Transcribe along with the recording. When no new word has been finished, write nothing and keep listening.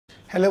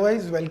Hello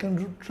guys,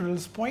 welcome to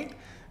this point.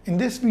 In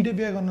this video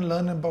we are going to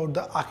learn about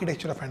the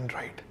architecture of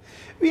Android.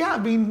 We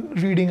have been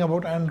reading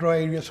about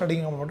Android, we are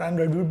studying about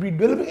Android, we will be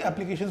developing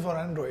applications for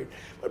Android.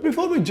 But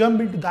before we jump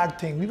into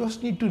that thing, we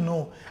first need to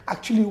know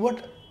actually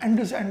what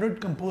is Android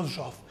composed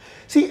of.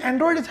 See,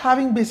 Android is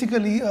having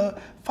basically a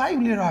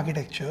 5-layer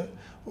architecture,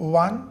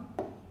 1,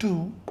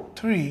 2,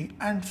 3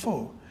 and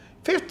 4.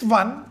 Fifth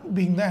one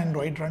being the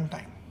Android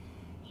runtime.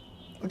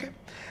 Okay.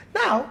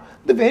 Now,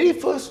 the very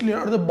first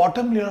layer or the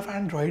bottom layer of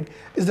Android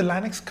is the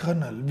Linux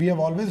kernel. We have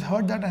always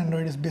heard that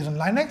Android is based on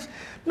Linux.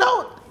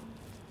 Now,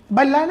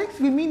 by Linux,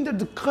 we mean that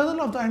the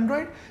kernel of the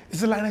Android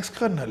is the Linux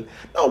kernel.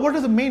 Now, what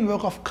is the main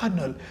work of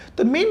kernel?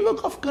 The main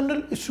work of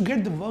kernel is to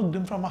get the work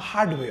done from a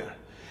hardware.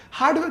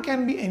 Hardware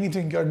can be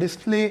anything, your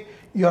display,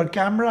 your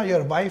camera, your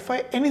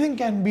Wi-Fi, anything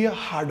can be a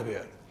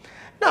hardware.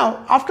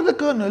 Now, after the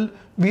kernel,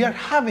 we are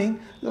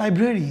having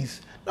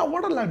libraries. Now,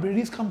 what are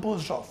libraries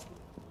composed of?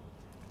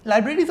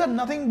 Libraries are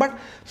nothing but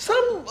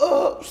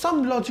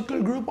some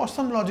logical group or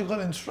some logical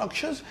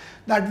instructions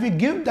that we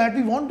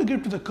want to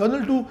give to the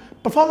kernel to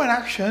perform an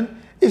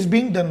action is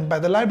being done by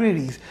the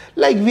libraries.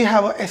 Like we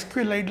have a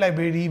SQLite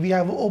library, we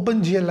have an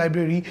OpenGL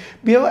library,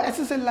 we have a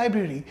SSL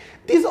library.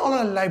 These all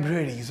are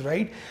libraries,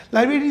 right?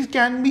 Libraries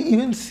can be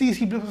even C++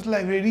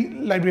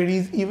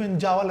 libraries, even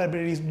Java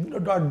libraries,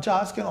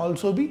 .jars can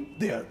also be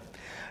there.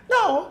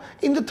 Now,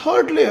 in the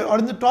third layer or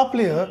in the top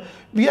layer,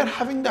 we are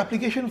having the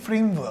application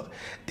framework.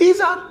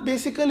 These are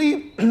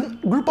basically a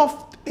group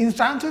of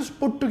instances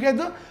put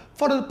together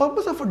for the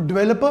purpose of a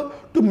developer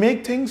to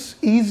make things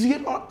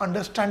easier or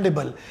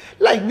understandable.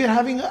 Like we are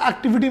having an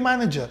activity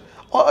manager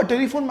or a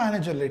telephone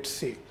manager, let's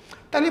say.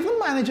 Telephone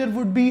manager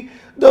would be,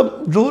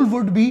 the role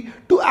would be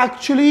to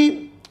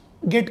actually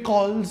get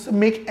calls,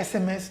 make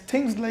SMS,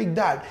 things like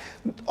that.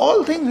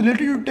 All things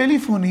related to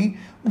telephony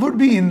would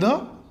be in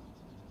the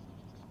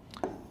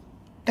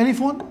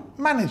telephone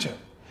manager.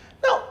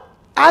 Now,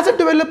 as a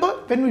developer,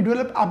 when we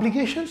develop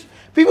applications,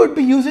 we would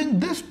be using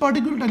this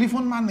particular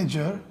telephone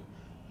manager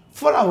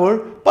for our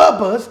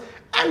purpose,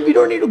 and we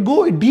don't need to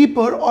go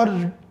deeper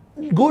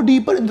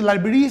in the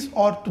libraries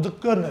or to the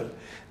kernel.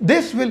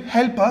 This will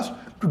help us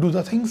to do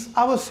the things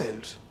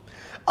ourselves.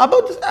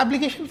 About this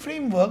application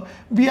framework,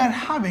 we are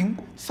having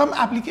some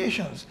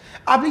applications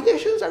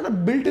that are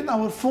built in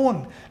our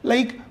phone,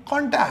 like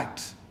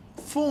contacts,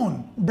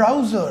 phone,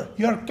 browser,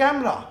 your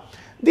camera.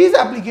 These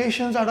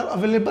applications that are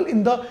available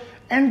in the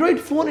Android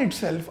phone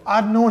itself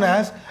are known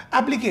as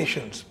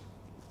applications.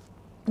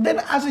 Then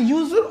as a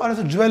user or as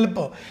a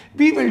developer,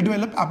 we will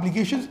develop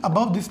applications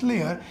above this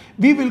layer.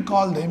 We will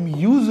call them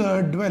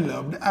user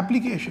developed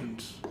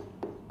applications.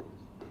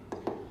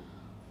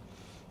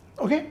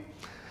 Okay.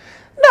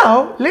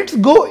 Now let's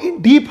go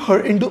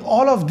deeper into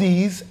all of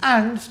these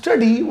and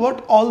study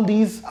what all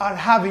these are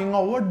having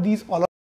or what these all